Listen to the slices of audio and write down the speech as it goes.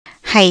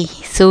Hi,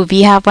 so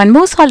we have one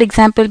more solved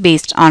example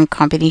based on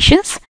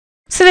combinations.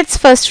 So let's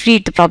first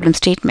read the problem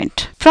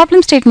statement.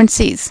 Problem statement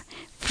says,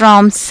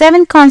 from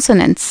 7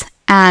 consonants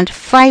and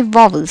 5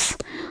 vowels,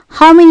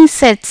 how many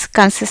sets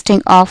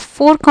consisting of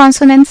 4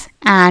 consonants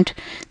and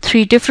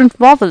 3 different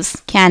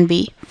vowels can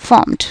be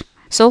formed?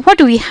 So what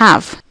do we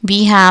have?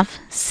 We have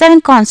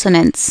 7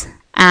 consonants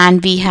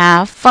and we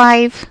have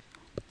 5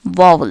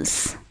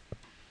 vowels.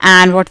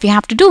 And what we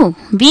have to do?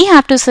 We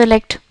have to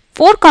select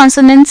 4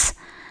 consonants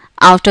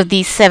out of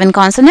these 7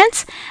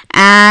 consonants,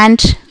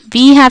 and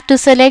we have to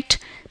select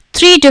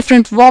 3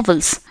 different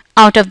vowels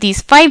out of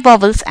these 5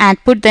 vowels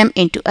and put them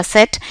into a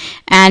set,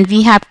 and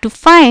we have to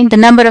find the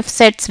number of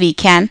sets we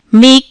can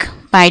make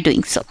by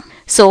doing so.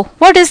 So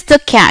what is the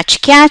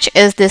catch? Catch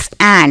is this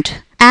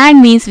and. And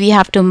means we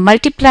have to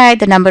multiply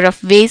the number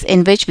of ways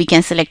in which we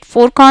can select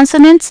 4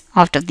 consonants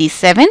out of these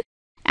 7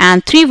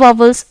 and 3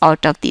 vowels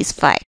out of these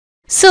 5.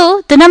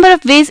 So the number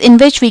of ways in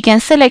which we can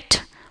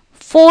select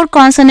 4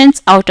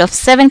 consonants out of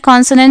 7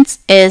 consonants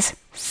is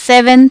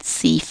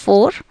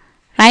 7C4,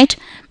 right?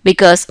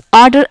 Because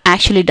order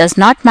actually does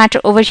not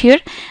matter over here,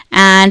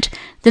 and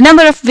the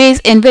number of ways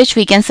in which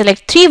we can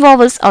select 3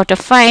 vowels out of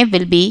 5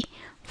 will be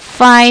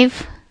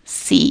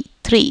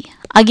 5C3.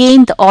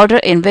 Again, the order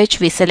in which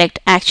we select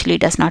actually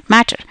does not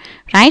matter,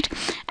 right?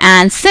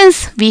 And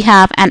since we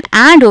have an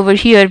and over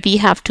here, we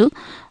have to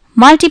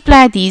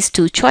multiply these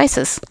two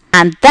choices,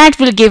 and that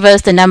will give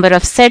us the number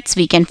of sets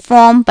we can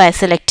form by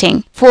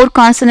selecting 4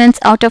 consonants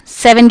out of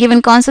 7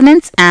 given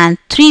consonants and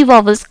 3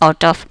 vowels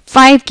out of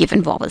 5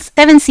 given vowels.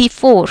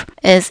 7C4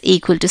 is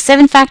equal to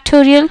 7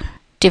 factorial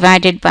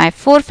divided by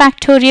 4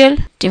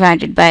 factorial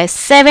divided by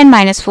 7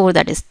 minus 4,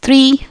 that is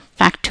 3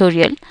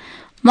 factorial,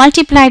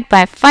 multiplied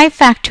by 5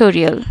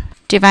 factorial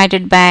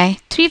divided by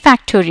 3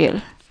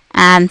 factorial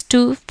and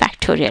 2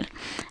 factorial.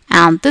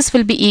 And this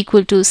will be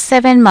equal to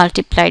 7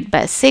 multiplied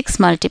by 6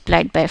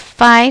 multiplied by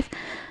 5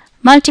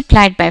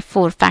 multiplied by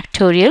 4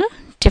 factorial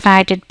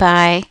divided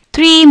by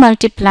 3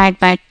 multiplied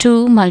by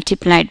 2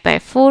 multiplied by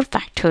 4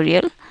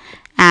 factorial,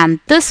 and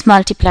this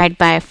multiplied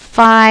by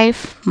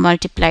 5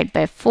 multiplied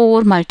by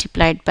 4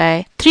 multiplied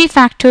by 3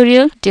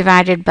 factorial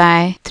divided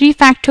by 3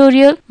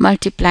 factorial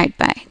multiplied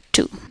by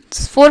 2.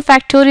 So 4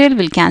 factorial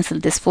will cancel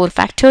this 4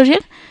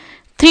 factorial,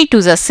 3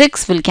 2s are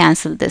 6 will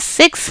cancel this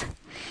 6,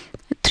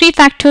 3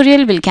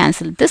 factorial will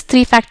cancel this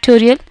 3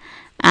 factorial,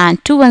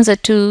 and 2 1s are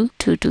 2,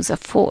 2 2s are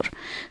 4.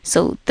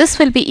 So this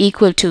will be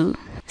equal to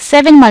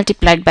 7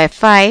 multiplied by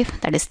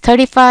 5, that is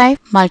 35,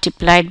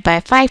 multiplied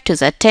by 5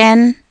 2s are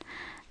 10,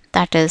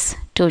 that is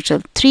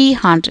total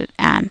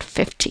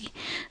 350.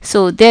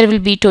 So there will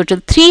be total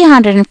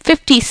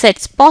 350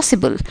 sets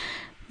possible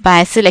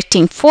by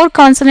selecting 4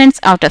 consonants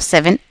out of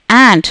 7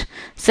 and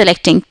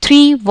selecting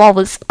 3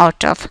 vowels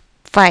out of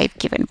 5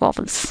 given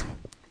vowels.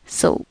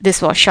 So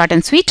this was short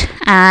and sweet,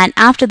 and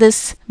after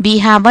this we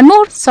have one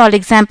more solved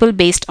example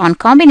based on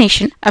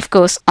combination, of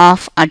course,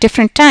 of a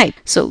different type.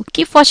 So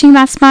keep watching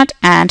Math Smart,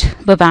 and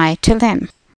bye bye till then.